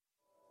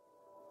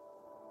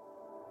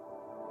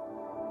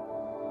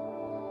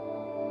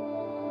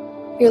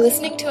You're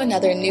listening to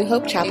another New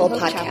Hope Chapel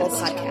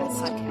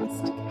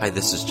podcast. Hi,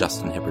 this is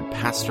Justin Hibbard,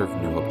 pastor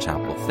of New Hope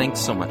Chapel.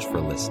 Thanks so much for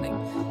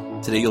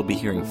listening. Today you'll be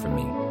hearing from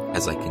me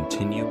as I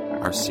continue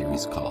our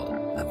series called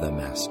The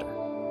Master.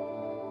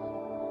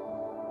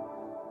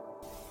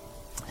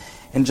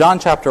 In John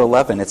chapter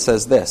 11, it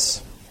says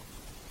this: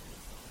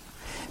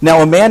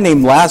 Now a man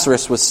named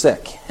Lazarus was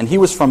sick, and he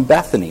was from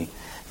Bethany,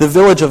 the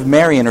village of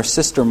Mary and her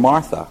sister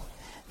Martha.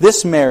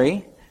 This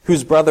Mary,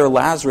 whose brother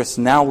Lazarus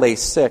now lay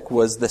sick,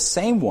 was the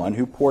same one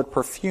who poured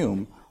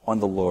perfume on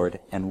the Lord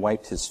and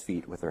wiped his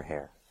feet with her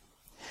hair.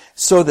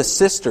 So the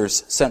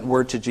sisters sent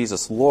word to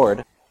Jesus,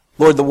 Lord,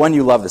 the one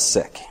you love is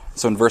sick.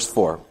 So in verse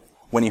 4,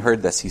 when he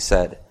heard this,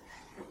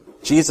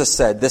 Jesus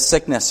said, this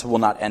sickness will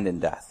not end in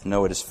death.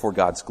 No, it is for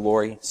God's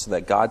glory, so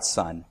that God's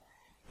Son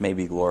may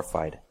be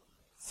glorified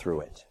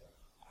through it.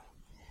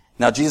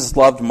 Now Jesus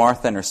loved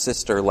Martha and her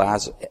sister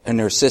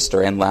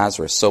and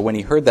Lazarus. So when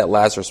he heard that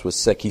Lazarus was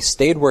sick, he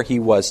stayed where he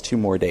was 2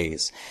 more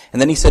days.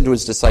 And then he said to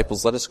his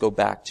disciples, let us go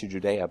back to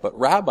Judea. But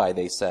Rabbi,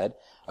 they said,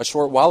 a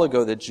short while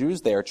ago the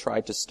Jews there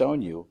tried to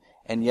stone you,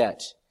 and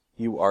yet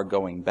you are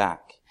going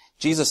back.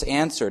 Jesus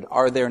answered,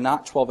 are there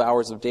not 12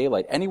 hours of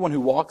daylight? Anyone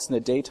who walks in the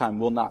daytime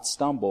will not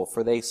stumble,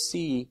 for they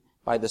see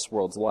by this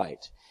world's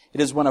light.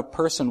 It is when a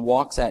person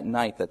walks at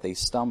night that they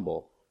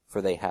stumble,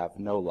 for they have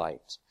no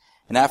light.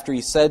 And after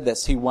he said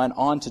this, he went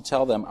on to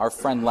tell them, our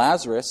friend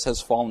Lazarus has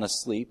fallen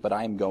asleep, but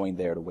I am going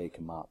there to wake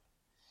him up.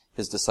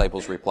 His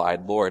disciples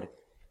replied, Lord,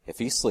 if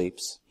he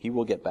sleeps, he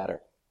will get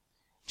better.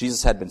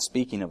 Jesus had been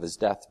speaking of his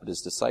death, but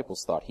his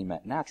disciples thought he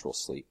meant natural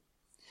sleep.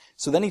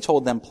 So then he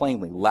told them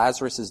plainly,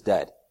 Lazarus is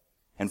dead,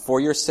 and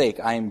for your sake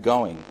I am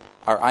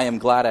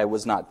glad I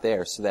was not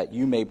there, so that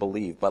you may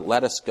believe, but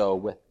let us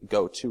go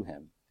to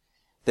him.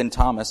 Then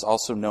Thomas,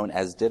 also known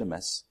as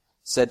Didymus,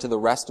 said to the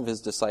rest of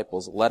his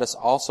disciples, let us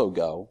also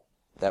go,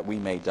 that we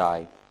may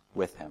die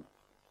with him.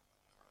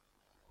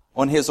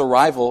 On his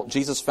arrival,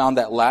 Jesus found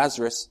that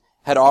Lazarus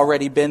had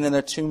already been in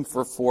a tomb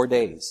for 4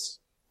 days.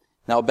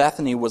 Now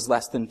Bethany was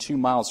less than 2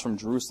 miles from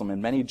Jerusalem,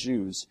 and many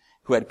Jews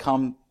who had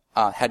come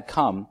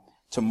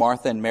to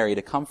Martha and Mary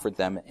to comfort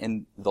them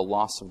in the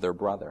loss of their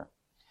brother.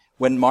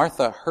 When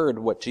Martha heard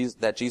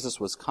that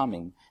Jesus was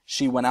coming,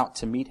 she went out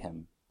to meet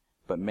him,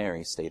 but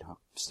Mary stayed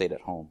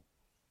at home.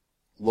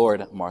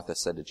 Lord, Martha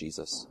said to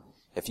Jesus,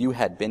 if you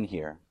had been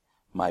here,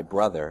 my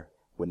brother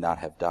would not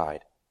have died.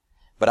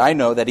 But I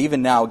know that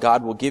even now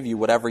God will give you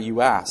whatever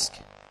you ask.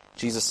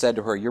 Jesus said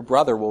to her, your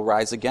brother will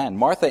rise again.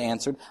 Martha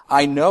answered,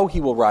 I know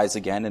he will rise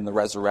again in the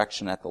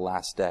resurrection at the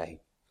last day.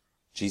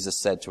 Jesus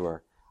said to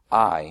her,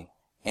 I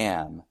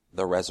am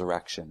the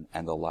resurrection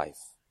and the life.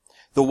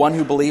 The one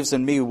who believes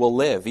in me will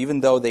live,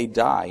 even though they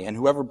die, and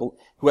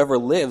whoever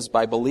lives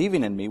by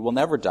believing in me will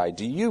never die.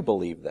 Do you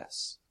believe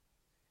this?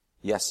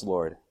 Yes,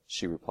 Lord,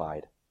 she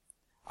replied.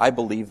 I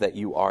believe that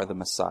you are the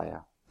Messiah,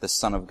 the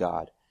Son of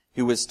God,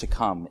 who is to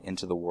come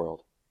into the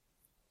world.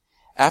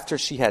 After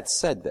she had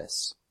said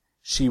this,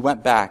 she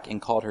went back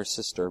and called her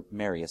sister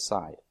Mary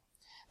aside.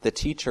 The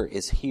teacher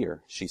is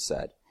here, she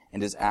said,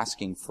 and is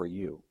asking for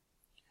you.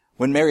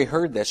 When Mary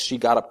heard this, she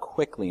got up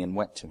quickly and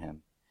went to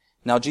him.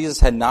 Now Jesus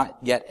had not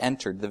yet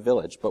entered the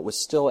village, but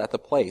was still at the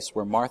place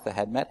where Martha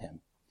had met him.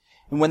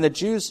 And when the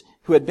Jews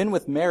who had been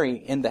with Mary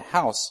in the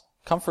house,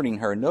 comforting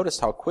her, noticed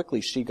how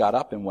quickly she got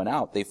up and went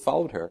out, they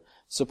followed her,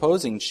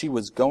 supposing she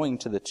was going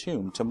to the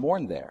tomb to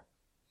mourn there.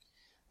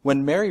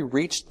 When Mary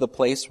reached the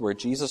place where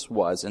Jesus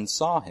was and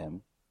saw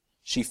him,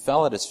 she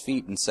fell at his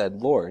feet and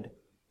said, Lord,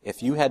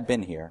 if you had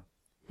been here,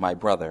 my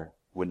brother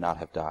would not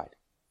have died.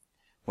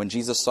 When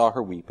Jesus saw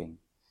her weeping,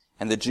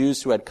 and the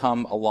Jews who had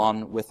come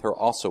along with her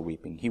also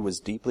weeping, he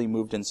was deeply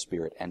moved in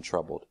spirit and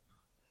troubled.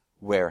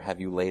 Where have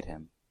you laid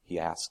him? He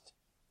asked.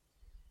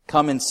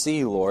 Come and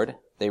see, Lord,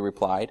 they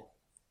replied.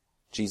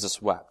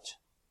 Jesus wept.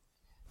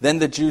 Then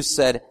the Jews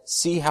said,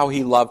 see how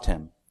he loved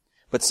him.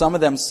 But some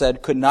of them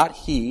said, could not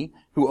he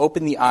who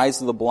opened the eyes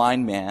of the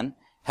blind man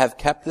have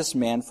kept this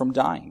man from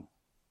dying?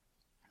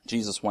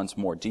 Jesus, once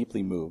more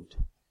deeply moved,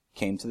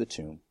 came to the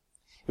tomb.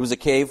 It was a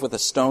cave with a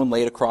stone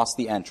laid across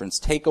the entrance.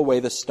 Take away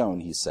the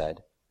stone, he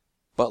said.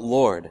 But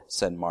Lord,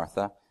 said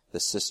Martha, the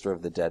sister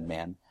of the dead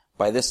man,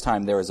 by this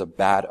time there is a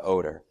bad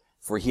odor,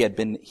 for he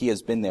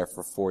has been there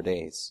for 4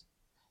 days.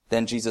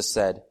 Then Jesus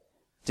said,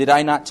 did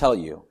I not tell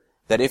you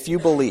that if you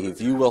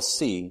believe, you will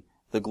see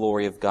the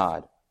glory of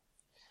God?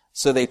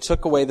 So they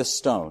took away the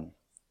stone.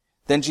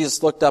 Then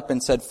Jesus looked up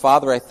and said,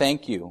 Father, I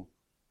thank you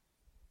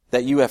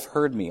that you have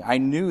heard me. I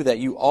knew that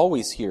you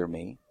always hear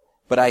me,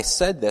 but I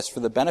said this for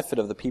the benefit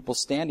of the people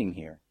standing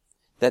here,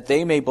 that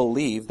they may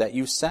believe that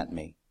you sent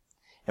me.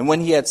 And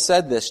when he had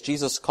said this,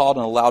 Jesus called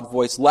in a loud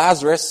voice,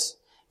 Lazarus,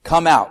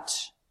 come out.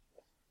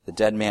 The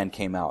dead man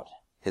came out,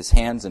 his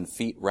hands and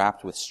feet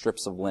wrapped with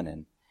strips of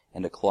linen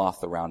and a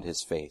cloth around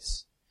his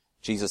face.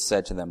 Jesus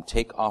said to them,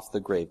 take off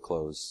the grave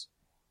clothes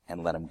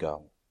and let him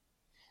go.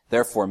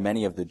 Therefore,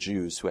 many of the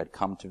Jews who had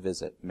come to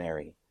visit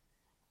Mary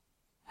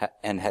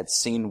and had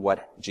seen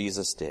what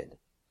Jesus did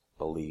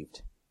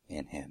believed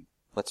in him.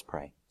 Let's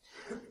pray.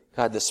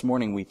 God, this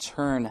morning we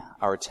turn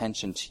our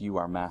attention to you,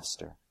 our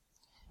Master.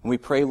 And we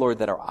pray, Lord,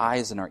 that our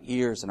eyes and our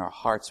ears and our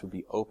hearts would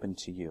be open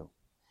to you,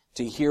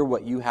 to hear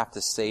what you have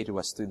to say to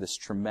us through this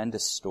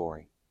tremendous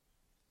story,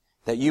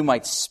 that you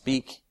might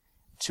speak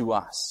to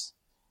us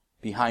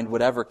behind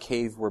whatever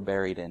cave we're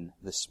buried in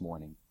this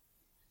morning,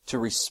 to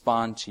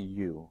respond to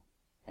you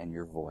and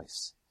your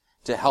voice,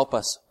 to help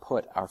us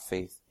put our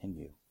faith in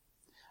you.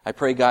 I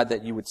pray, God,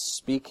 that you would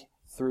speak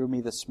through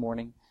me this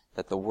morning,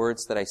 that the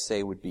words that I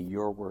say would be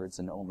your words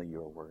and only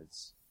your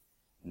words,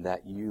 and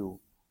that you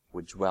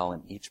would dwell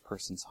in each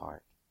person's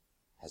heart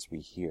as we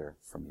hear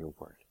from your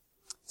word.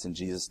 It's in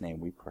Jesus' name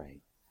we pray.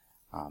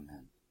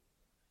 Amen.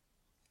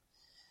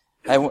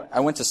 I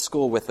went to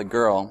school with a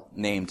girl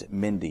named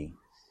Mindy.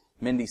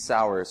 Mindy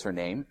Sauer is her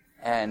name,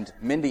 and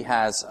Mindy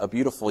has a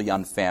beautiful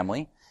young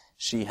family.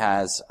 She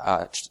has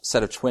a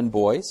set of twin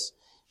boys.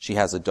 She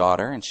has a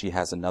daughter, and she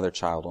has another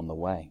child on the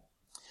way.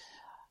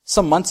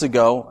 Some months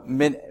ago,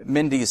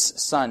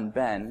 Mindy's son,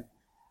 Ben,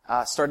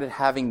 started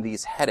having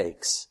these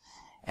headaches.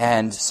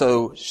 And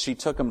so she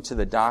took him to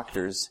the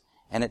doctors,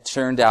 and it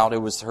turned out it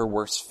was her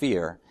worst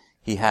fear.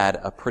 He had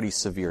a pretty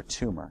severe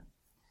tumor.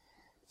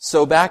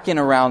 So back in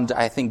around,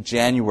 I think,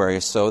 January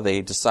or so,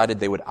 they decided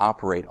they would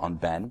operate on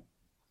Ben.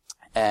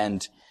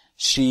 And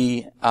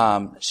she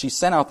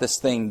sent out this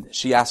thing.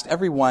 She asked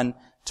everyone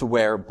to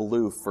wear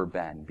blue for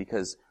Ben,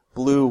 because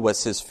blue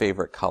was his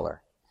favorite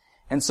color.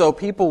 And so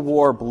people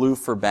wore blue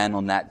for Ben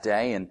on that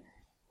day, and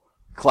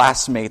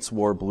classmates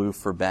wore blue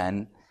for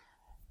Ben.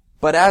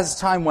 But as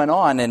time went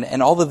on,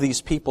 and all of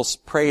these people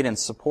prayed and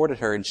supported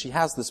her, and she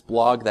has this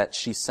blog that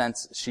she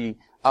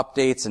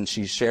updates and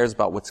she shares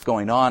about what's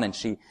going on, and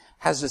she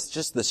has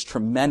just this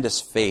tremendous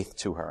faith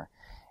to her.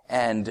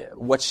 And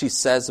what she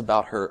says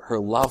about her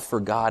love for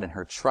God and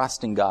her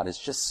trust in God is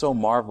just so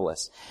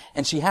marvelous.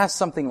 And she has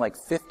something like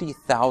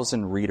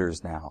 50,000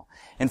 readers now.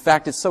 In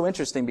fact, it's so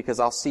interesting because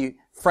I'll see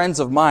friends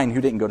of mine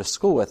who didn't go to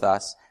school with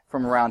us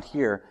from around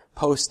here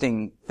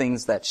posting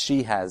things that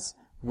she has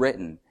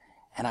written.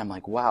 And I'm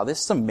like, wow,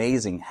 this is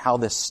amazing how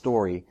this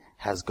story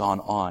has gone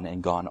on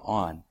and gone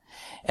on.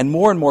 And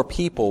more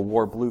people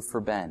wore blue for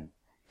Ben.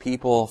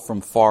 People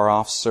from far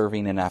off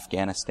serving in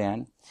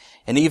Afghanistan.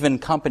 And even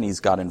companies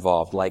got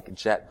involved, like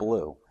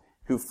JetBlue,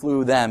 who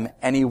flew them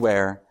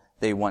anywhere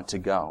they want to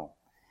go.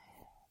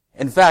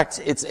 In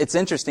fact, it's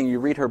interesting, you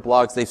read her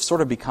blogs, they've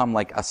sort of become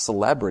like a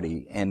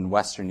celebrity in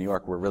Western New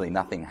York where really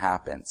nothing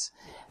happens.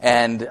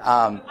 And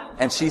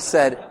she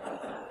said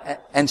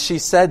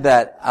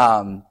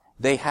that,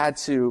 they had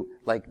to,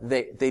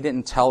 they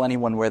didn't tell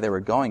anyone where they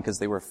were going because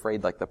they were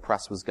afraid the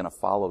press was going to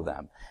follow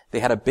them. They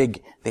had a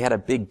big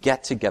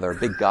get together, a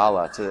big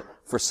gala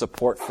for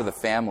support for the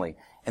family.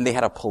 And they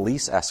had a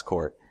police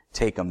escort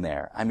take them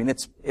there. I mean,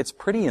 it's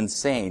pretty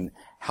insane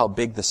how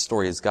big this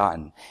story has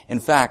gotten.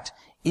 In fact,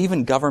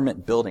 even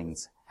government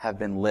buildings have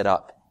been lit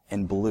up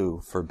in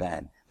blue for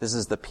Ben. This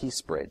is the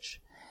Peace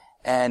Bridge.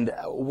 And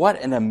what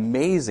an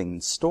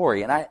amazing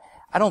story. And I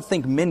don't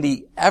think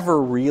Mindy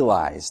ever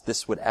realized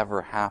this would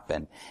ever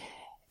happen.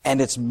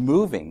 And it's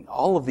moving.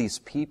 All of these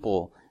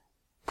people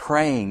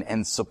praying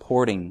and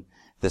supporting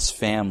this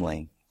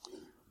family.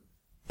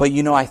 But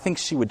I think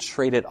she would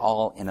trade it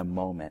all in a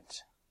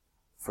moment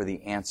for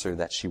the answer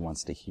that she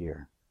wants to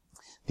hear.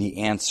 The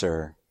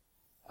answer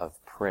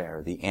of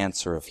prayer, the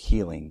answer of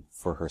healing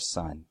for her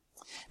son.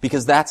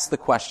 Because that's the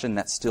question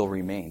that still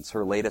remains.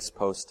 Her latest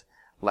post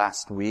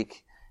last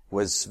week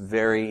was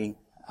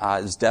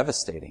is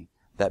devastating.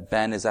 That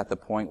Ben is at the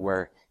point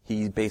where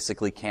he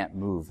basically can't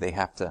move. They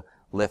have to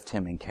lift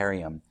him and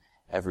carry him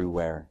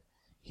everywhere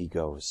he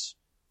goes.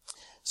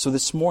 So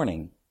this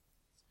morning,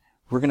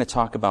 we're going to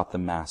talk about the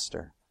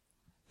Master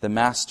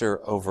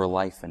over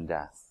life and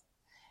death.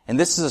 And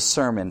this is a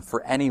sermon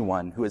for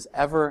anyone who has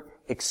ever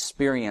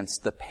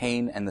experienced the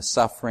pain and the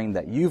suffering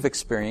that you've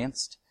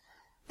experienced,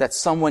 that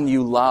someone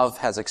you love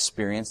has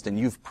experienced, and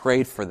you've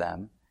prayed for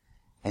them,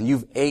 and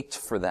you've ached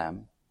for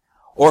them,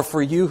 or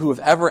for you who have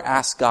ever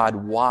asked God,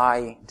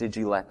 why did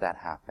you let that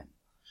happen?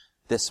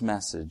 This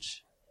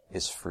message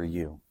is for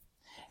you.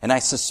 And I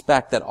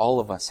suspect that all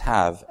of us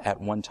have at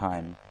one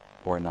time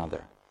or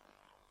another.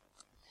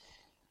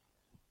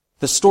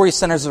 The story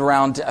centers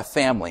around a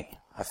family,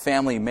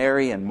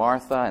 Mary and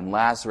Martha and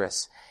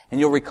Lazarus. And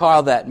you'll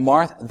recall that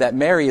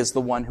Mary is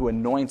the one who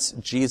anoints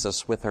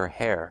Jesus with her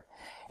hair.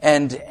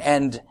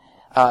 And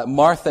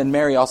Martha and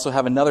Mary also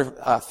have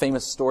another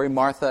famous story.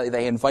 Martha,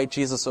 they invite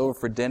Jesus over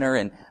for dinner,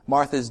 and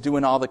Martha's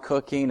doing all the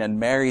cooking, and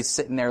Mary's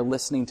sitting there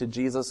listening to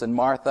Jesus. And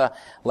Martha,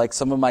 like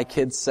some of my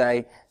kids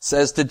say,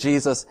 says to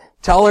Jesus,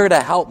 "Tell her to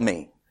help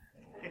me."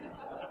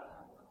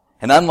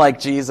 And unlike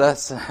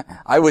Jesus,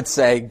 I would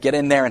say, get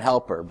in there and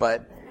help her.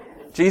 But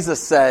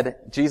Jesus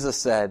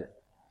said,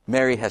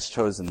 Mary has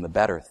chosen the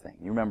better thing.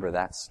 You remember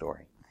that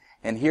story.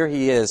 And here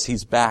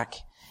he's back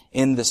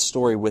in this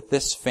story with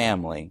this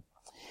family.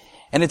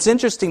 And it's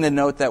interesting to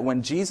note that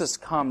when Jesus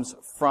comes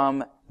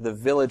from the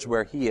village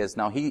where he is,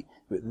 now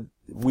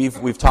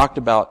we've talked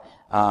about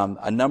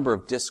a number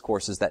of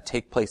discourses that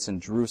take place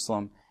in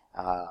Jerusalem,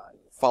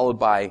 followed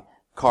by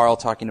Carl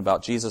talking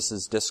about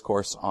Jesus'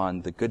 discourse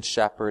on the Good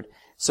Shepherd.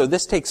 So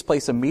this takes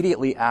place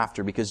immediately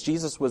after, because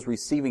Jesus was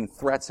receiving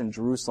threats in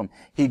Jerusalem.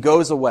 He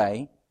goes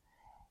away,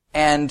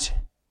 and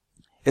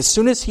as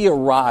soon as he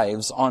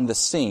arrives on the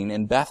scene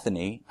in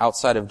Bethany,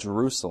 outside of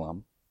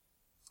Jerusalem,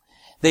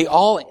 they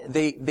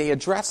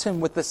address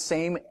him with the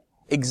same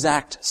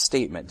exact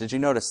statement. Did you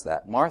notice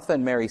that? Martha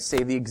and Mary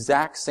say the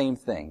exact same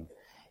thing.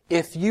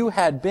 If you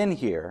had been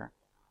here,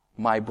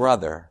 my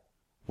brother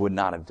would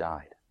not have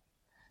died.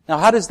 Now,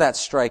 how does that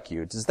strike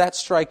you? Does that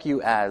strike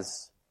you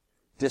as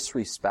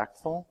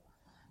disrespectful?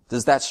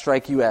 Does that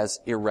strike you as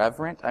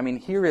irreverent? I mean,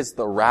 here is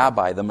the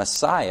rabbi, the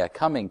Messiah,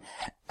 coming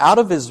out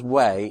of his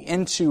way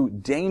into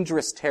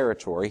dangerous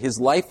territory.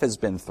 His life has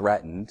been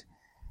threatened.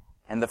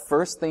 And the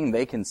first thing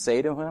they can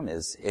say to him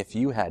is, if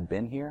you had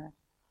been here,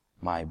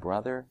 my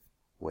brother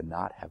would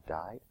not have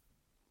died.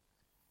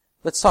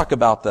 Let's talk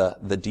about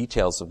the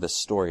details of this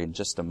story in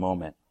just a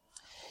moment.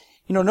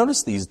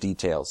 Notice these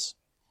details.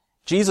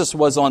 Jesus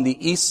was on the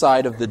east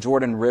side of the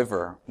Jordan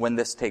River when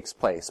this takes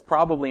place,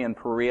 probably in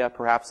Perea,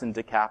 perhaps in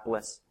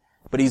Decapolis,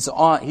 but he's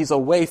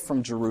away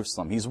from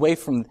Jerusalem. He's away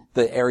from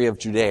the area of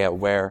Judea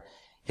where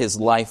his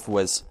life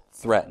was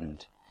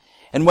threatened.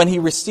 And when he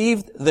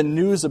received the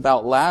news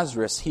about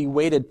Lazarus, he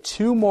waited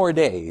 2 more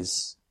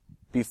days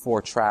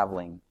before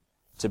traveling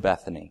to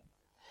Bethany.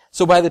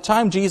 So by the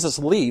time Jesus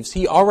leaves,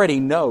 he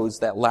already knows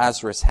that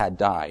Lazarus had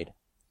died.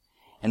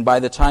 And by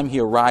the time he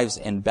arrives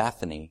in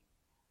Bethany,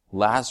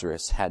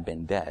 Lazarus had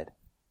been dead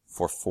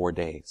for 4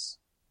 days.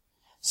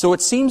 So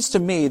it seems to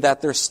me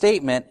that their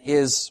statement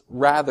is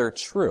rather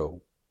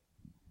true,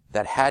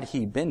 that had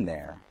he been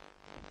there,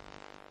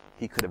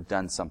 he could have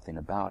done something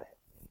about it.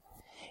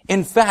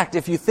 In fact,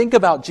 if you think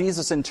about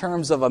Jesus in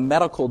terms of a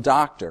medical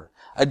doctor,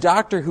 a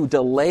doctor who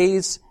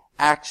delays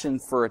action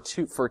for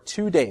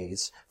 2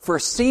 days for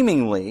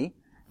seemingly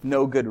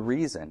no good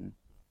reason,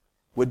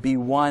 would be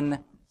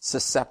one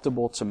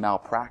susceptible to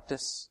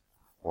malpractice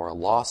or a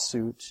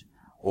lawsuit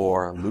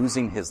or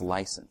losing his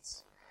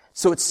license.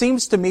 So it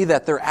seems to me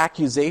that their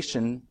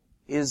accusation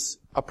is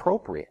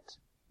appropriate.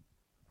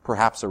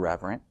 Perhaps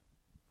irreverent,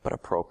 but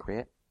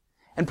appropriate.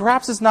 And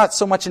perhaps it's not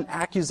so much an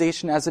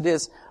accusation as it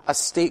is a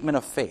statement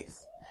of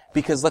faith.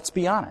 Because let's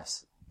be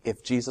honest,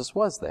 if Jesus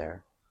was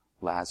there,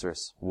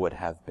 Lazarus would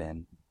have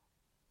been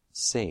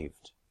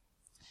saved.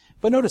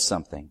 But notice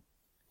something.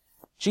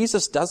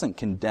 Jesus doesn't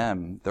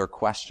condemn their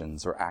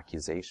questions or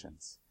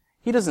accusations.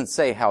 He doesn't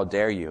say, how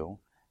dare you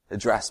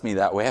address me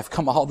that way? I've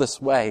come all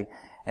this way,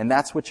 and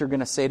that's what you're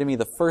going to say to me,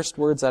 the first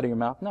words out of your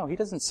mouth? No, he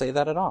doesn't say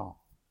that at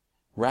all.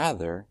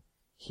 Rather,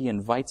 he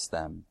invites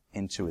them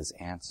into his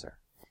answer.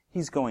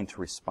 He's going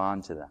to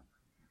respond to them.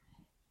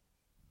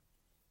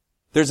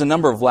 There's a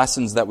number of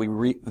lessons that we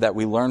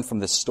learn from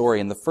this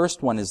story, and the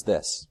first one is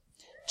this.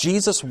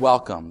 Jesus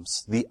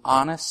welcomes the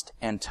honest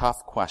and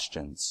tough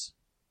questions.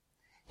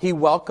 He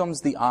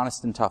welcomes the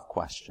honest and tough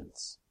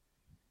questions.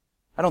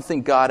 I don't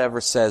think God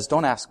ever says,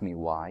 don't ask me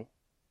why.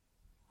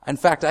 In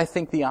fact, I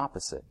think the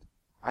opposite.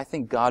 I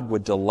think God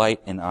would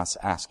delight in us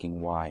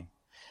asking why.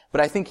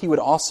 But I think he would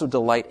also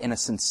delight in a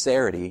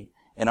sincerity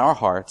in our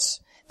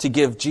hearts to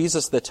give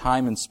Jesus the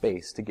time and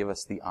space to give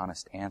us the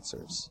honest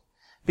answers.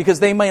 Because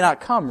they may not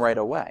come right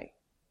away.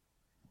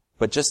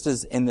 But just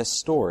as in this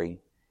story,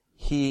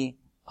 he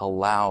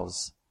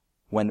allows,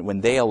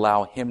 when they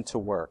allow him to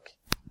work,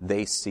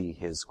 they see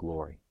his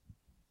glory.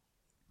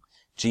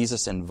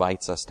 Jesus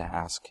invites us to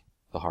ask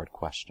the hard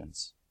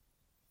questions.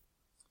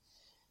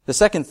 The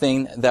second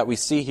thing that we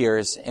see here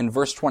is in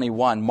verse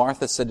 21,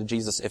 Martha said to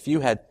Jesus, if you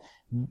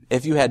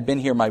had been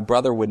here, my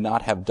brother would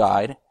not have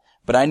died.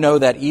 But I know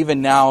that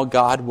even now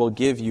God will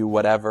give you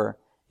whatever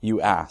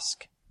you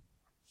ask.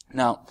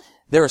 Now,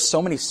 there are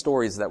so many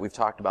stories that we've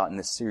talked about in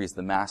this series,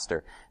 The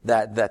Master,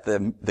 that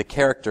the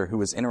character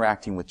who is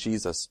interacting with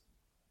Jesus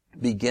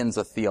begins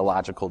a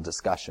theological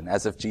discussion,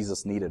 as if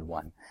Jesus needed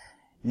one.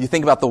 You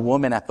think about the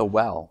woman at the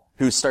well,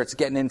 who starts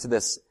getting into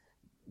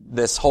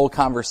this whole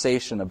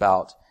conversation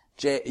about,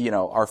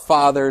 our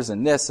fathers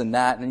and this and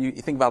that. And you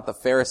think about the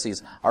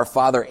Pharisees, our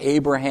father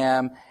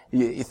Abraham.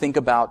 You think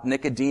about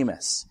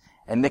Nicodemus,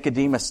 and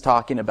Nicodemus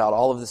talking about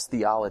all of this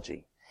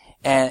theology.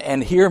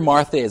 And here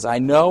Martha is, I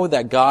know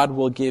that God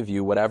will give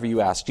you whatever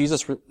you ask.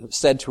 Jesus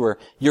said to her,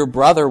 your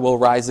brother will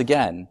rise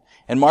again.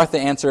 And Martha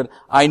answered,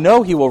 I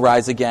know he will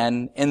rise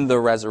again in the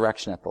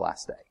resurrection at the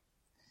last day.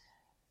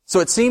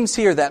 So it seems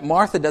here that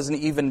Martha doesn't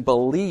even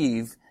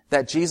believe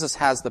that Jesus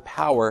has the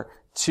power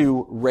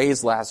to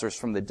raise Lazarus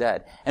from the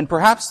dead. And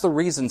perhaps the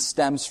reason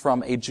stems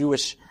from a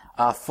Jewish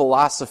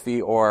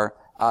philosophy or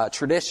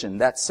tradition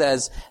that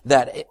says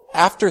that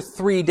after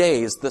 3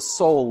 days, the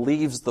soul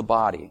leaves the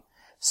body.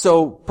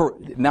 So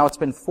now it's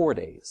been 4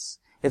 days.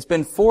 It's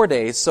been 4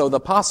 days, so the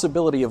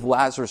possibility of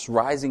Lazarus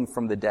rising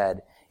from the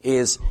dead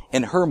is,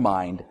 in her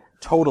mind,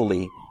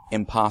 totally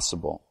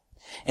impossible.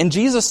 And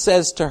Jesus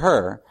says to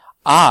her,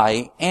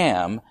 I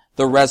am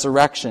the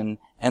resurrection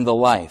and the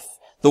life.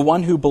 The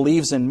one who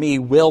believes in me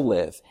will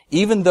live,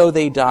 even though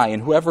they die,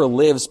 and whoever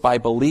lives by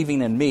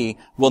believing in me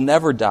will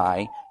never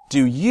die.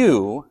 Do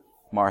you,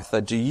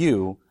 Martha, do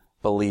you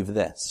believe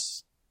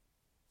this.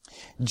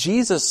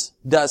 Jesus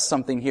does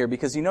something here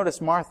because you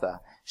notice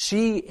Martha,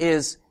 she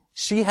has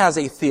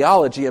a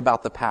theology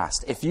about the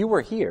past. If you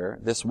were here,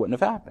 this wouldn't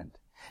have happened.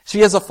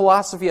 She has a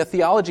philosophy, a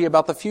theology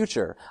about the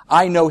future.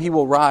 I know he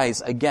will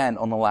rise again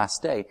on the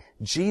last day.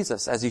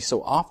 Jesus, as he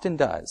so often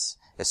does,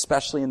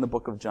 especially in the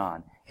book of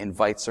John,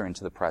 invites her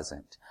into the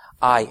present.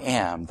 I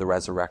am the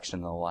resurrection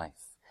and the life.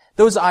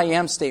 Those I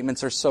am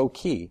statements are so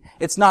key.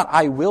 It's not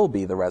I will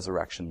be the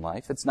resurrection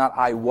life. It's not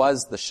I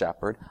was the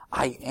shepherd.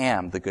 I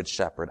am the good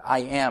shepherd. I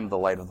am the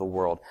light of the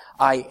world.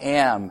 I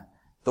am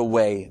the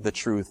way, the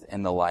truth,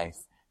 and the life.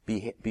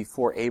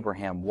 Before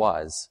Abraham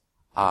was,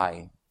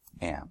 I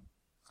am.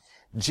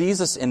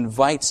 Jesus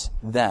invites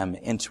them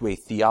into a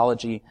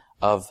theology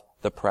of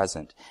the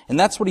present. And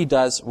that's what he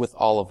does with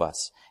all of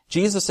us.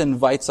 Jesus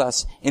invites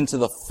us into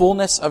the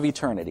fullness of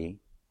eternity,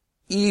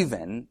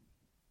 even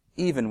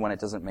when it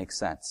doesn't make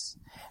sense.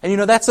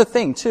 And that's the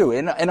thing too.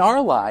 In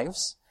our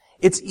lives,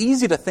 it's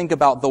easy to think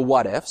about the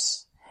what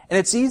ifs, and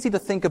it's easy to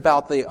think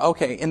about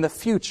in the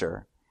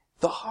future.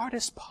 The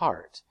hardest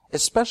part,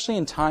 especially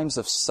in times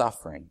of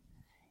suffering,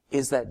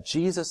 is that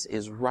Jesus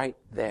is right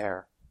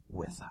there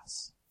with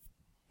us.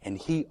 And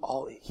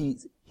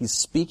he's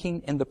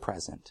speaking in the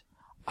present.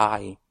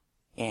 I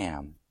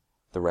am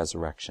the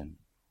resurrection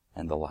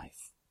and the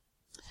life.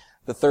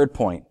 The third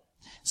point,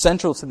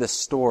 central to this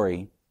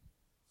story,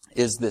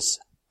 is this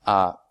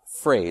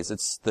phrase.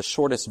 It's the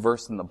shortest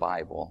verse in the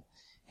Bible.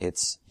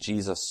 It's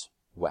Jesus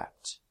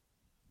wept.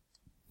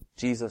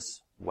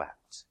 Jesus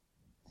wept.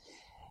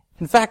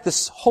 In fact,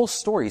 this whole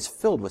story is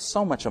filled with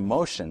so much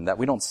emotion that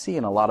we don't see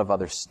in a lot of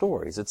other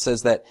stories. It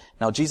says that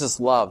now Jesus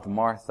loved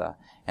Martha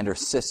and her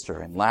sister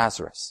and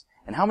Lazarus.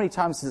 And how many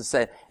times does it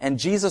say, and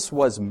Jesus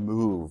was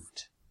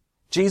moved?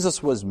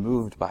 Jesus was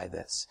moved by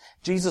this.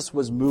 Jesus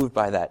was moved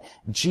by that.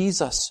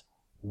 Jesus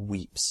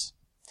weeps.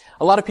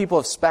 A lot of people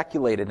have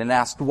speculated and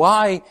asked,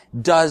 why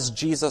does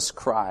Jesus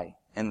cry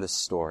in this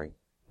story?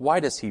 Why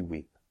does he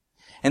weep?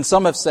 And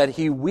some have said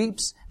he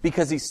weeps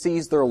because he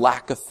sees their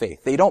lack of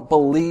faith. They don't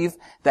believe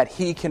that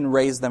he can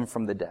raise them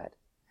from the dead.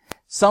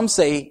 Some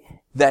say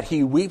that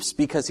he weeps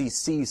because he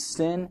sees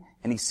sin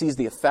and he sees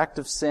the effect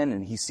of sin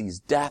and he sees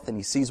death and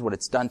he sees what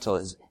it's done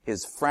to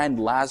his friend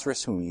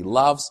Lazarus, whom he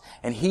loves,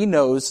 and he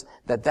knows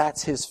that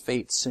that's his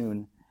fate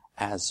soon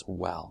as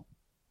well.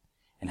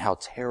 And how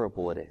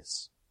terrible it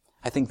is.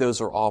 I think those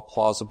are all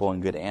plausible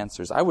and good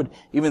answers. I would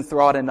even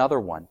throw out another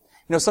one.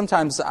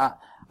 Sometimes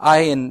I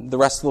and the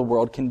rest of the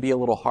world can be a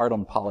little hard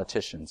on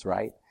politicians,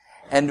 right?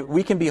 And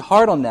we can be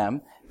hard on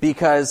them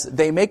because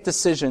they make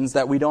decisions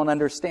that we don't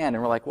understand.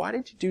 And we're like, why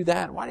did you do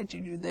that? Why did you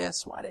do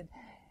this?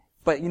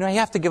 But you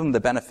have to give them the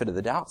benefit of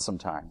the doubt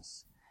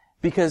sometimes.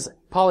 Because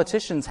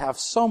politicians have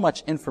so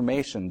much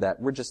information that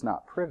we're just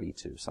not privy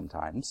to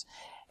sometimes.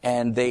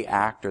 And they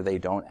act or they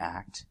don't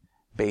act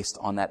based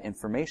on that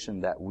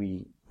information that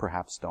we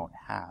perhaps don't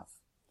have.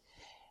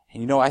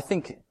 And I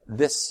think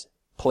it's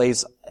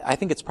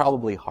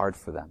probably hard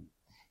for them.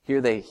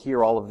 Here they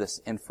hear all of this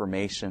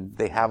information.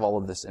 They have all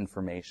of this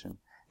information.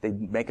 They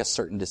make a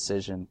certain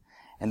decision,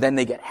 and then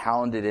they get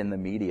hounded in the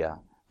media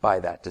by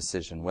that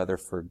decision,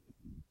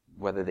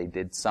 whether they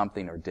did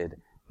something or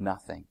did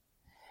nothing.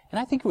 And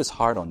I think it was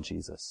hard on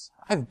Jesus.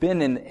 I've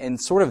been in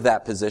sort of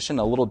that position,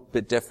 a little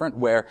bit different,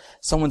 where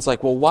someone's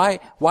like, well,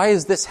 why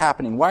is this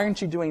happening? Why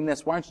aren't you doing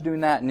this? Why aren't you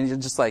doing that? And you're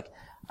just like,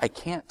 I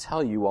can't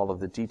tell you all of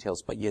the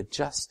details, but you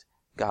just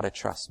gotta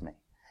trust me.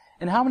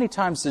 And how many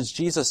times does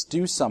Jesus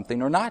do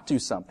something or not do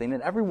something,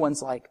 and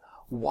everyone's like,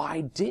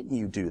 why didn't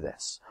you do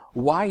this?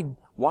 Why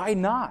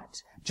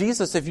not?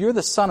 Jesus, if you're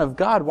the Son of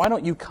God, why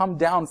don't you come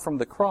down from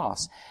the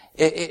cross?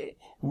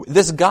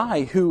 This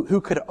guy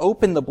who could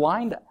open the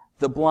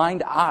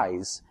blind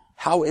eyes,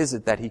 how is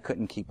it that he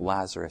couldn't keep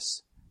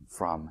Lazarus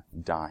from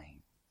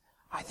dying?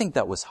 I think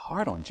that was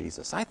hard on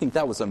Jesus. I think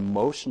that was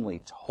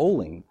emotionally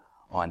tolling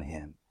on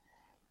him.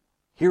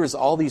 Here is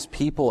all these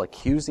people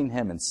accusing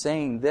him and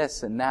saying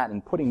this and that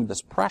and putting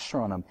this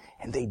pressure on him,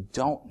 and they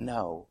don't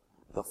know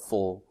the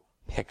full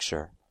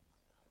picture.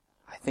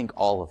 I think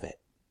all of it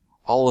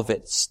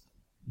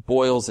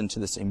boils into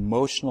this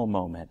emotional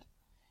moment,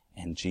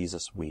 and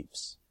Jesus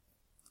weeps.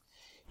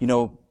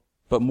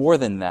 But more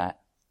than that,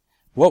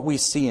 what we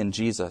see in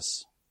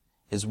Jesus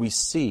is we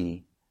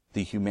see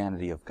the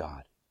humanity of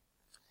God.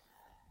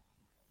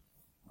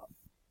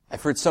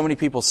 I've heard so many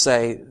people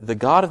say the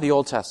God of the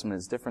Old Testament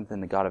is different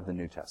than the God of the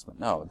New Testament.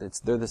 No,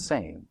 they're the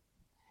same.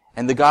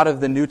 And the God of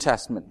the New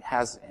Testament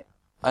has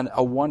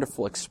a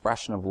wonderful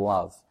expression of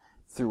love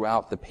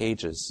throughout the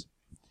pages.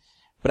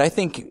 But I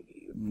think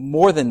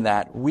more than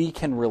that, we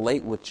can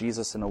relate with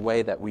Jesus in a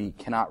way that we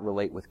cannot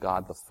relate with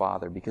God the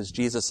Father, because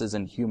Jesus is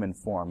in human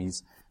form.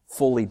 He's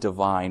fully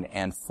divine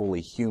and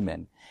fully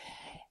human.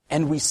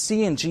 And we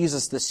see in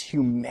Jesus this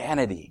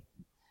humanity,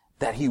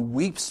 that he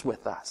weeps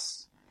with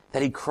us,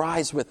 that he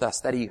cries with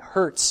us, that he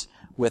hurts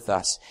with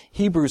us.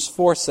 Hebrews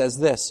 4 says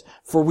this,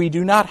 "For we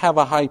do not have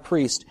a high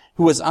priest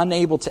who is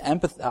unable to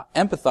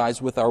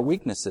empathize with our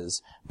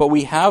weaknesses, but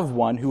we have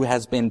one who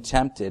has been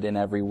tempted in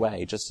every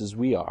way, just as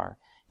we are,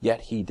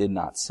 yet he did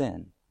not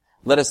sin."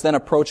 Let us then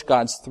approach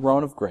God's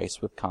throne of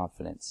grace with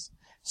confidence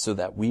so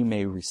that we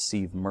may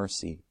receive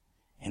mercy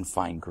and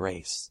find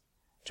grace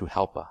to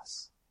help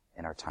us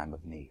in our time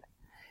of need.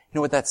 You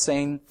know what that's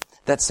saying?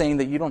 That's saying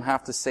that you don't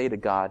have to say to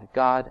God,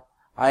 God,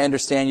 I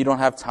understand you don't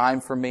have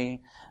time for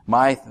me.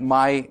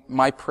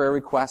 My prayer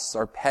requests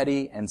are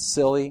petty and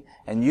silly,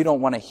 and you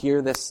don't want to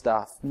hear this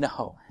stuff.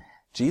 No.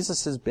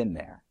 Jesus has been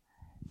there.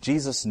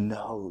 Jesus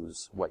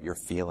knows what you're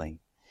feeling.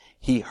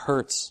 He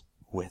hurts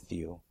with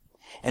you.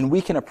 And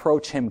we can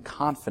approach him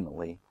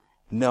confidently,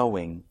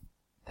 knowing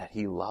that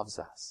he loves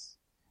us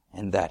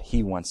and that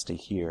he wants to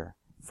hear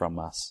from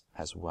us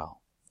as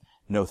well.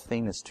 No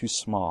thing is too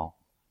small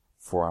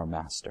for our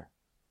master.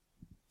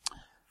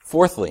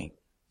 Fourthly,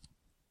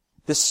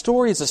 this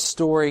story is a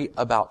story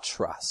about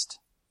trust.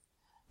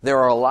 There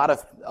are a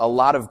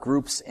lot of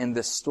groups in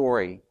this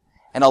story,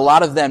 and a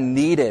lot of them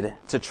needed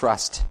to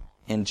trust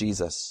in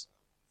Jesus.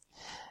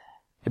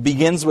 It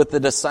begins with the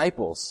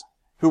disciples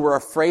who were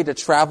afraid to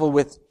travel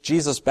with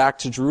Jesus back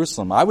to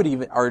Jerusalem.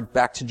 Or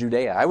back to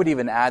Judea. I would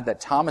even add that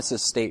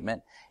Thomas's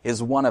statement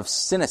is one of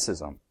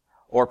cynicism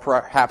or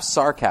perhaps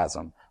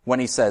sarcasm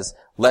when he says,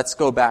 let's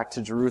go back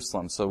to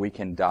Jerusalem so we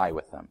can die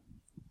with them.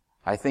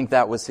 I think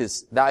that was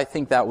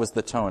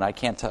the tone.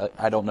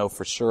 I don't know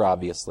for sure,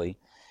 obviously.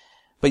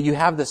 But you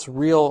have this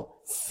real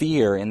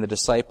fear in the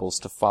disciples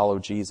to follow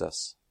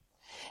Jesus.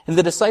 And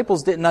the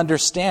disciples didn't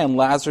understand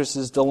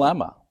Lazarus'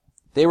 dilemma.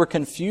 They were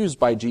confused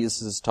by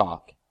Jesus'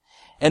 talk.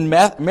 And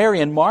Mary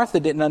and Martha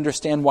didn't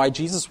understand why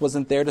Jesus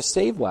wasn't there to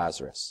save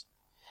Lazarus.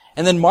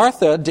 And then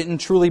Martha didn't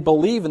truly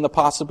believe in the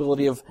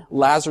possibility of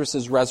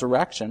Lazarus'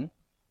 resurrection.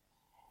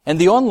 And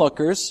the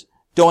onlookers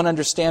don't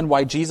understand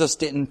why Jesus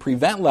didn't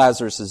prevent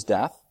Lazarus'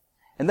 death.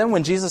 And then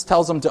when Jesus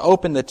tells them to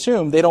open the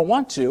tomb, they don't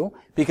want to,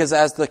 because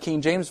as the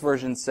King James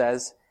Version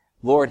says,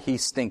 Lord, he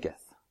stinketh.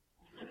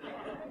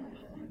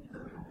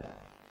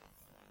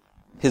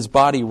 His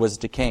body was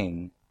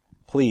decaying.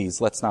 Please,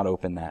 let's not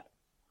open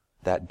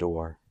that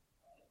door.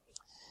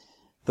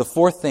 The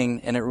fourth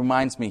thing, and it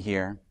reminds me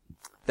here,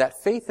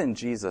 that faith in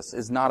Jesus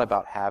is not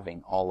about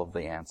having all of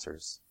the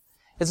answers.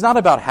 It's not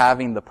about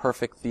having the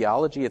perfect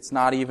theology. It's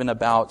not even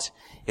about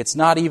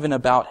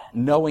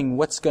knowing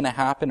what's going to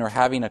happen or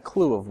having a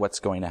clue of what's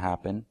going to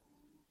happen.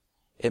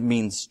 It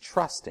means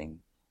trusting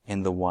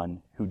in the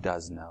one who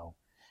does know,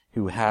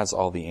 who has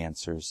all the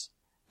answers,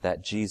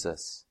 that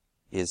Jesus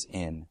is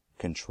in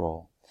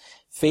control.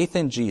 Faith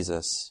in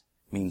Jesus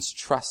means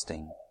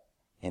trusting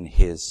in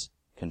his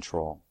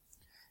control.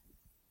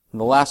 And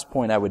the last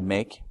point I would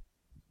make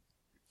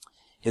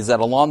is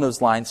that along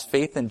those lines,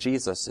 faith in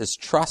Jesus is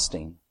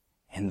trusting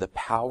in the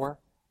power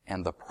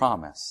and the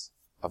promise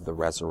of the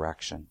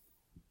resurrection.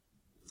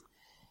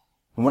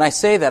 And when I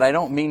say that, I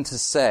don't mean to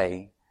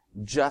say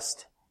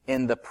just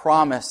in the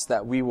promise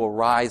that we will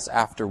rise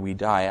after we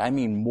die. I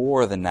mean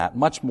more than that,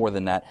 much more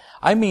than that.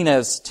 I mean,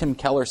 as Tim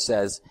Keller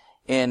says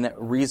in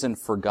Reason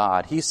for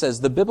God, he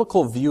says the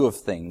biblical view of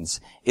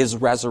things is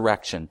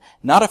resurrection,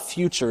 not a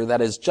future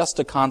that is just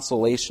a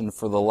consolation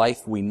for the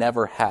life we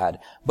never had,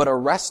 but a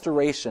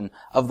restoration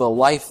of the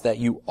life that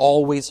you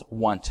always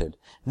wanted.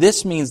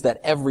 This means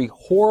that every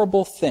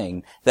horrible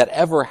thing that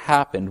ever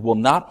happened will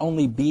not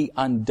only be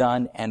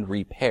undone and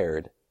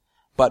repaired,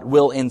 but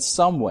will in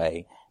some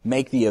way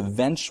make the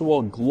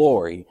eventual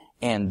glory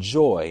and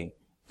joy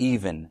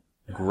even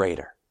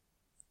greater.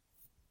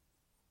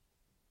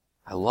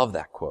 I love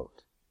that quote.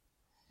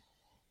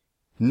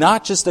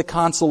 Not just a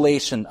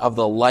consolation of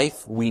the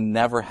life we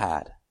never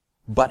had,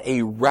 but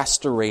a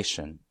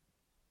restoration.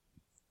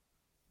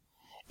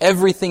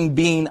 Everything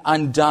being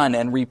undone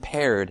and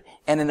repaired,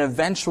 and an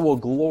eventual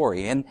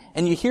glory. And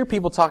you hear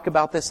people talk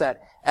about this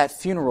at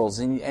funerals,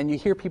 and you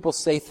hear people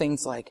say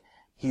things like,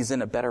 he's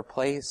in a better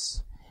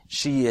place,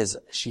 she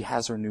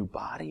has her new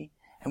body.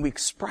 And we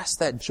express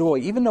that joy,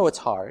 even though it's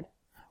hard.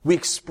 We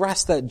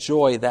express that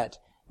joy that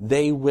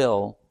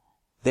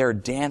they're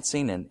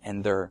dancing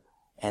and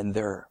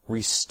they're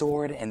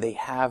restored, and they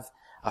have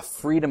a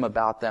freedom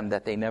about them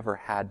that they never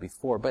had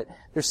before. But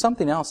there's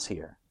something else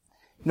here.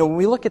 You know, when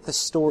we look at the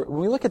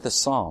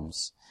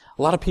Psalms,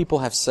 a lot of people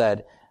have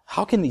said,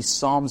 how can these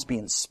Psalms be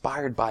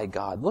inspired by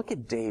God? Look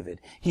at David.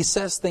 He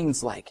says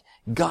things like,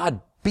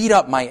 God, beat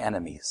up my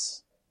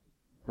enemies.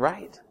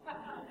 Right?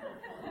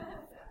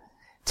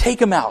 Take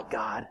them out,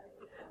 God.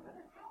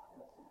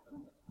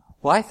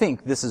 Well, I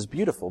think this is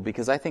beautiful,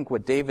 because I think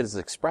what David is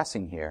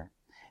expressing here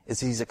is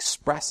he's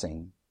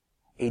expressing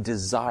a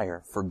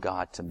desire for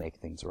God to make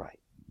things right.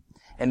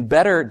 And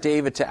better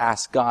David to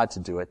ask God to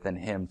do it than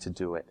him to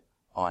do it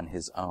on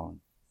his own.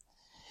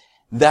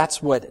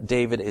 That's what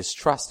David is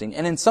trusting.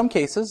 And in some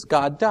cases,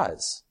 God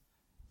does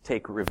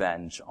take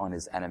revenge on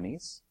his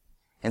enemies.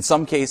 In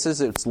some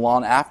cases, it's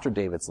long after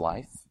David's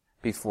life,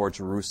 before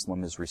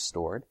Jerusalem is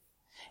restored.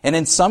 And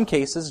in some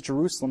cases,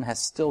 Jerusalem has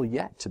still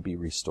yet to be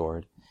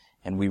restored,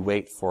 and we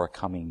wait for a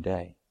coming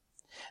day.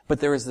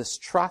 But there is this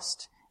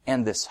trust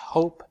and this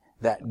hope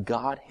that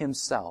God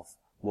himself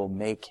will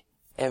make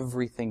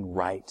everything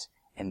right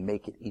and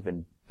make it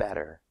even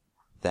better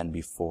than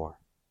before.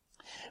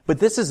 But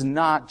this is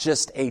not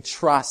just a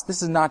trust.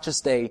 This is not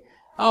just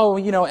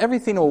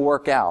everything will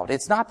work out.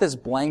 It's not this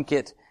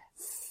blanket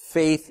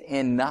faith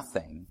in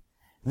nothing.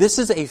 This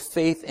is a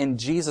faith in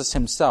Jesus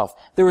himself.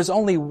 There is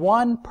only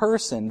one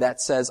person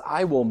that says,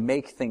 I will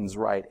make things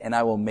right and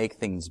I will make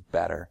things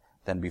better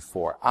than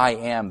before. I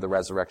am the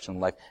resurrection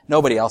and life.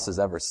 Nobody else has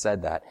ever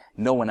said that.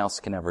 No one else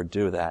can ever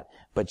do that,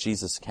 but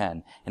Jesus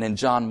can. And in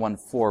John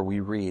 1:4 we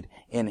read,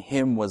 in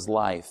him was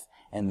life,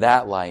 and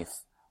that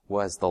life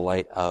was the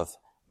light of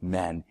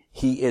men.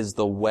 He is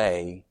the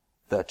way,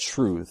 the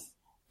truth,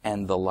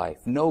 and the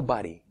life.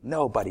 Nobody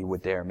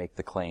would dare make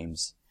the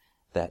claims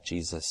that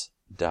Jesus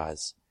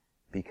does,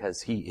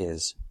 because he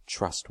is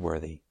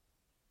trustworthy.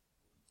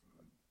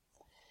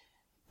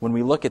 When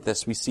we look at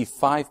this, we see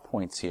 5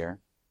 points here,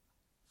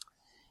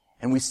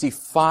 and we see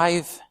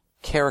 5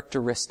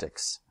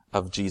 characteristics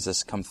of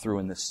Jesus come through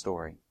in this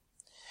story.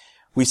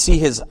 We see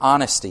his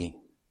honesty.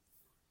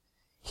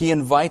 He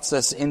invites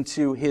us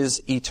into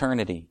his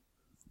eternity.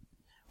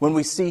 When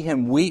we see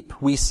him weep,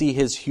 we see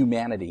his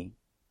humanity.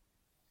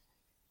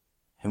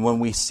 And when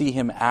we see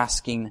him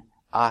asking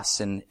us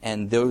and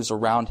those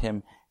around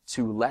him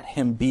to let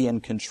him be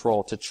in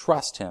control, to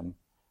trust him,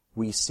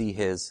 we see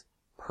his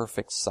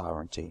perfect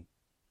sovereignty.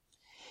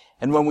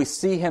 And when we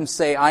see him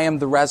say, I am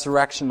the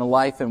resurrection and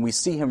life, and we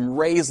see him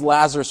raise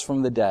Lazarus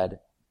from the dead,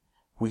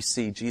 we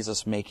see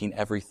Jesus making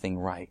everything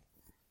right,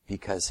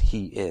 because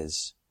he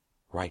is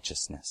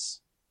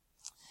righteousness.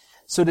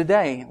 So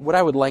today, what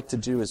I would like to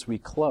do as we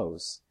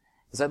close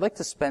is I'd like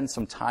to spend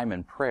some time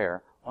in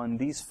prayer on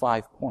these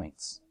 5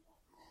 points,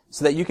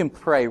 so that you can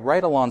pray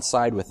right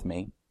alongside with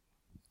me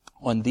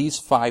on these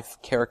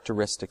 5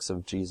 characteristics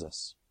of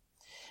Jesus.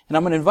 And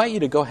I'm going to invite you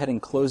to go ahead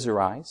and close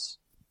your eyes.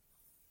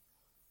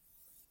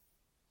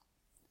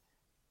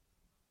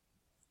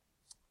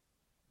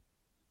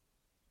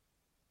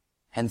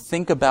 And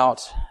think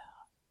about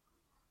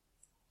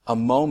a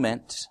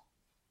moment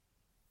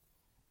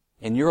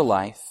in your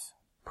life,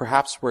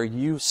 perhaps where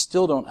you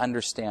still don't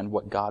understand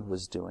what God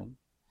was doing.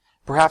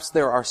 Perhaps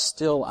there are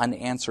still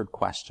unanswered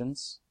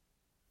questions.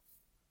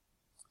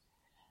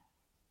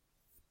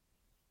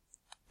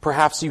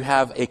 Perhaps you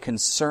have a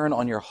concern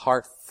on your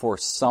heart for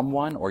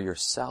someone or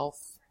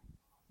yourself,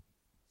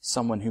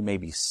 someone who may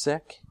be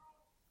sick,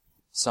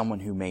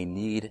 someone who may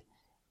need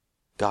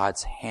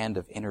God's hand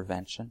of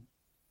intervention.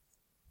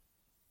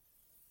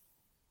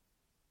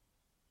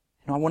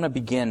 And I want to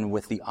begin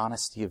with the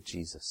honesty of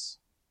Jesus,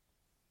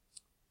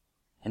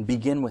 and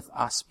begin with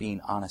us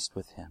being honest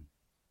with him.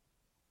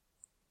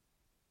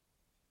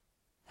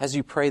 As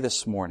you pray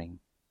this morning,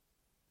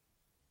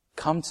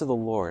 come to the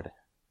Lord.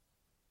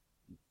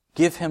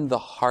 Give him the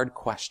hard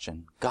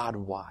question, God,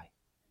 why?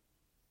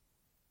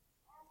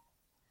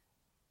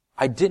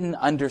 I didn't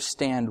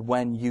understand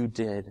when you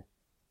did.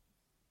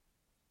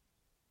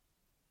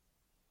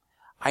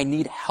 I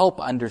need help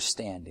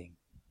understanding.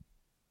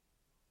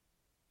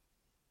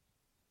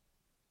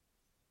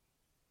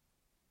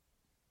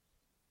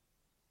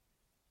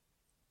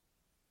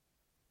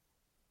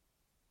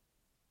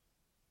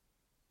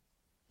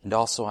 And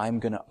also,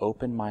 I'm going to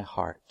open my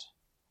heart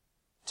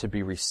to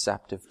be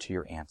receptive to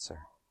your answer.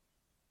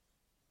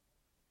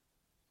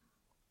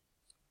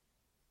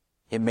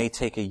 It may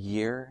take a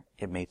year,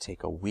 it may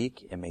take a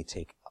week, it may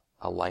take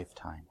a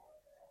lifetime.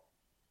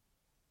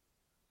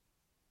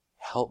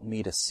 Help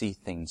me to see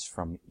things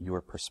from your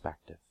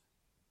perspective.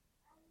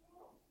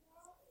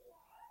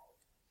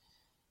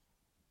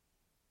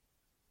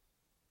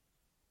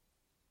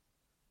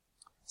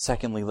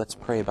 Secondly, let's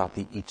pray about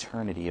the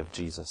eternity of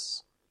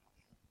Jesus.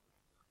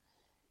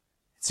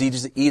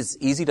 It's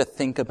easy to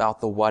think about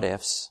the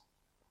what-ifs,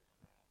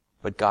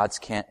 but God's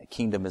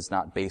kingdom is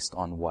not based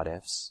on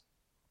what-ifs.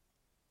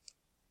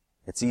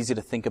 It's easy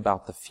to think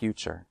about the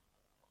future,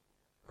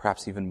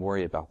 perhaps even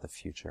worry about the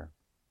future.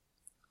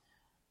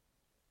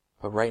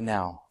 But right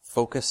now,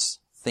 focus,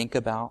 think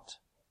about,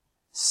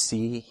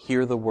 see,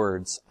 hear the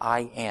words,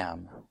 I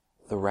am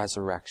the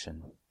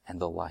resurrection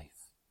and the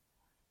life.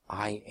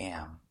 I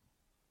am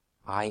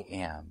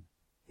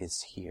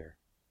is here.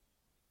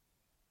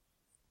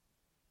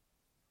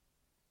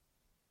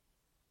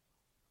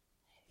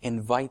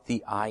 Invite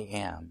the I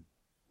am.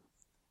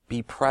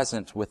 Be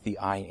present with the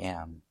I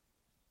am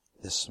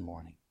this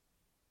morning.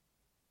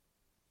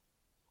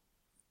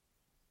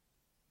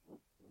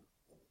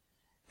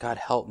 God,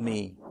 help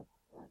me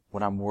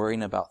when I'm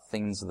worrying about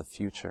things of the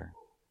future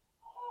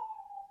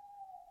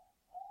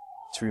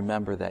to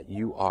remember that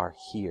you are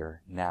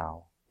here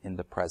now in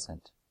the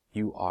present.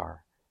 You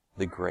are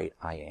the great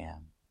I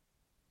am.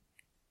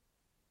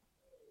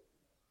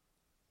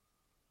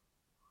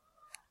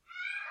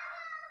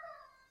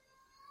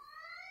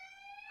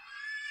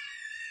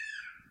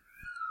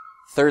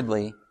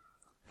 Thirdly,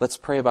 let's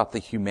pray about the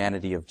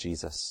humanity of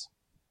Jesus.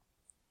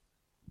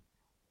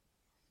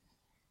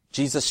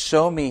 Jesus,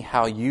 show me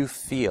how you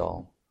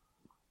feel.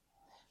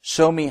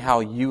 Show me how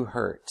you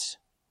hurt,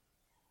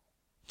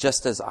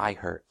 just as I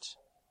hurt.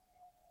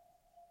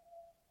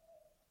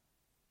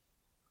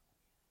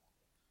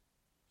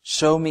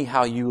 Show me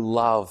how you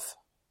love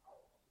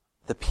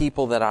the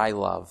people that I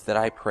love, that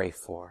I pray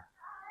for.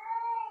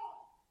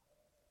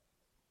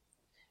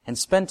 And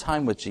spend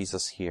time with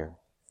Jesus here.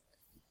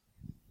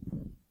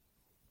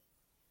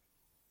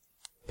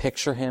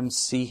 Picture him,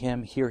 see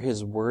him, hear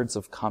his words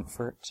of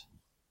comfort.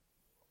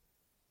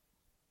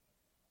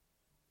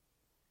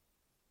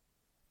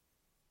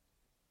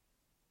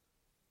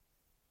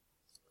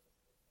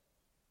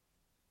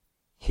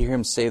 Hear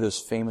him say those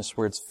famous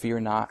words,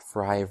 "Fear not,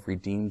 for I have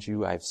redeemed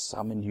you. I have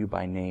summoned you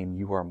by name.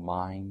 You are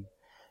mine.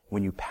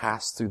 When you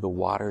pass through the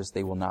waters,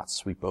 they will not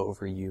sweep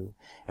over you.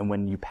 And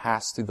when you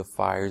pass through the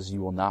fires,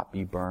 you will not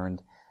be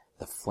burned.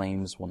 The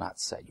flames will not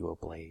set you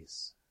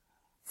ablaze.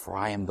 For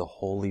I am the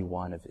Holy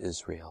One of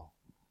Israel,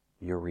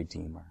 your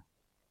Redeemer."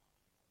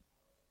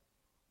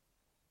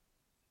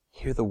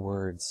 Hear the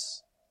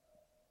words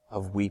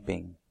of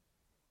weeping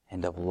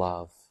and of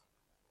love.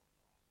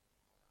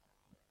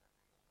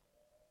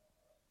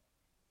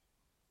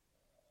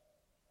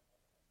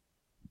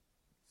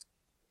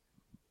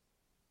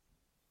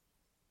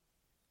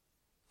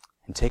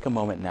 And take a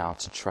moment now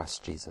to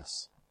trust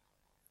Jesus.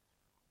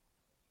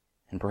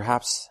 And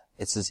perhaps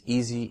it's as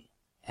easy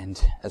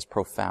and as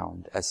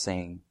profound as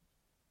saying,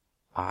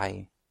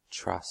 "I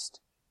trust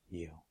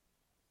you."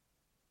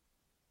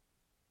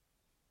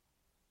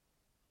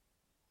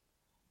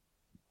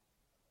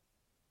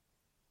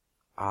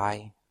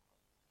 I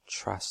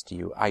trust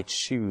you. I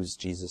choose,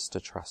 Jesus, to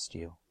trust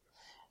you.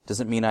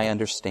 Doesn't mean I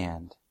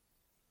understand,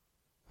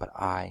 but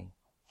I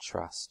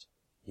trust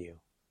you.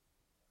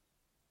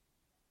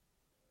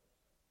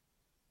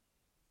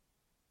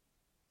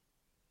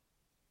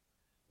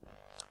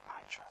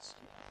 Trust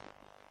you.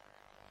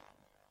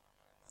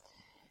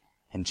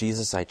 And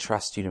Jesus, I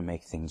trust you to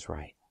make things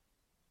right.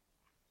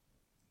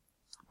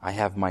 I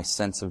have my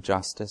sense of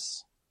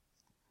justice.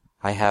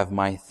 I have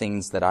my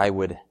things that I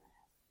would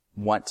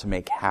want to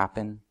make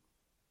happen.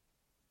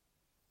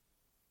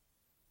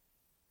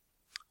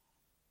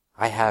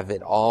 I have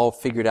it all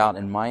figured out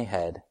in my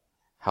head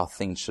how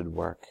things should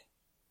work.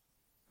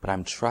 But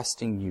I'm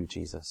trusting you,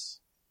 Jesus,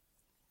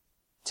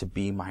 to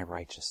be my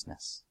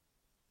righteousness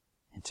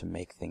and to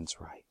make things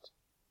right.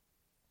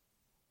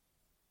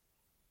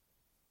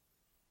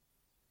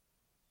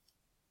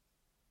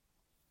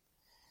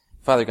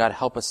 Father God,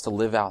 help us to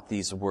live out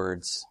these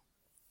words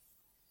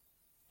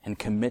and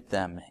commit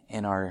them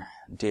in our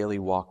daily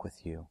walk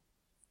with you.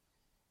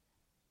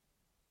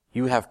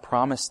 You have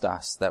promised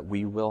us that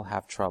we will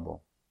have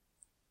trouble,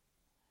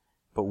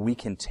 but we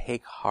can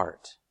take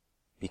heart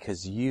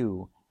because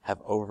you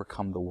have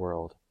overcome the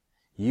world.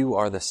 You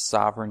are the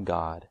sovereign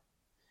God.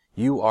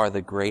 You are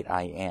the great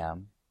I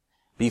am.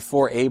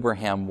 Before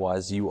Abraham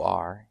was, you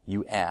are,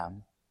 you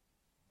am,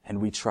 and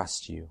we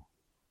trust you.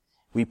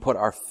 We put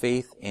our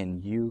faith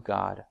in you,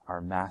 God,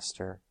 our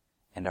Master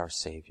and our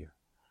Savior.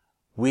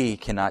 We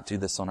cannot do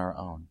this on our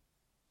own.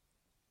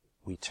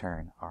 We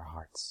turn our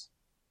hearts,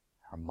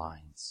 our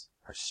minds,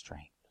 our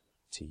strength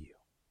to you.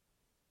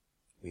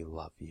 We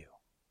love you,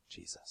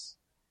 Jesus.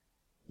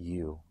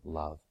 You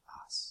love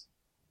us.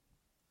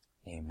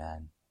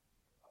 Amen.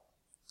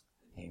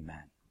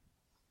 Amen.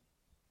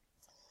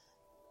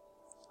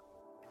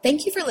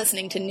 Thank you for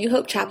listening to New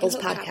Hope Chapel's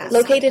podcast.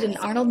 Located in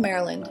Arnold,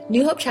 Maryland,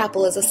 New Hope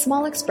Chapel is a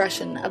small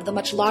expression of the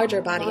much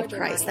larger body of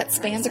Christ that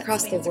spans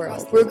across the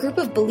world. We're a group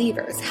of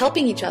believers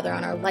helping each other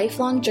on our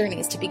lifelong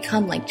journeys to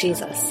become like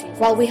Jesus.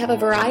 While we have a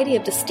variety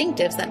of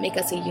distinctives that make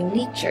us a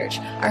unique church,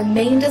 our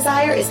main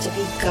desire is to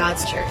be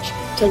God's church,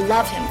 to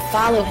love Him,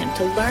 follow Him,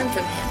 to learn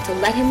from Him, to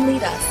let Him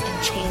lead us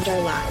and change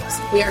our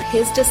lives. We are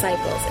His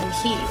disciples and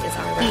He is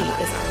our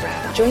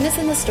rabbi. Join us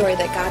in the story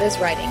that God is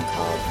writing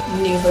called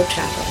New Hope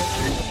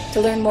Chapel. To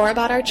learn more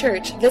about our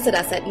church, visit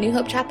us at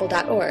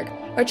newhopechapel.org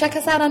or check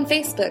us out on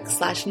Facebook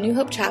 /New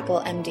Hope Chapel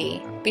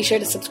MD. Be sure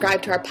to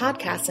subscribe to our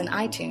podcast in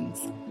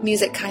iTunes.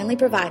 Music kindly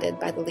provided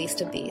by the least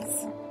of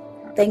these.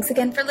 Thanks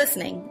again for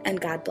listening,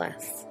 and God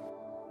bless.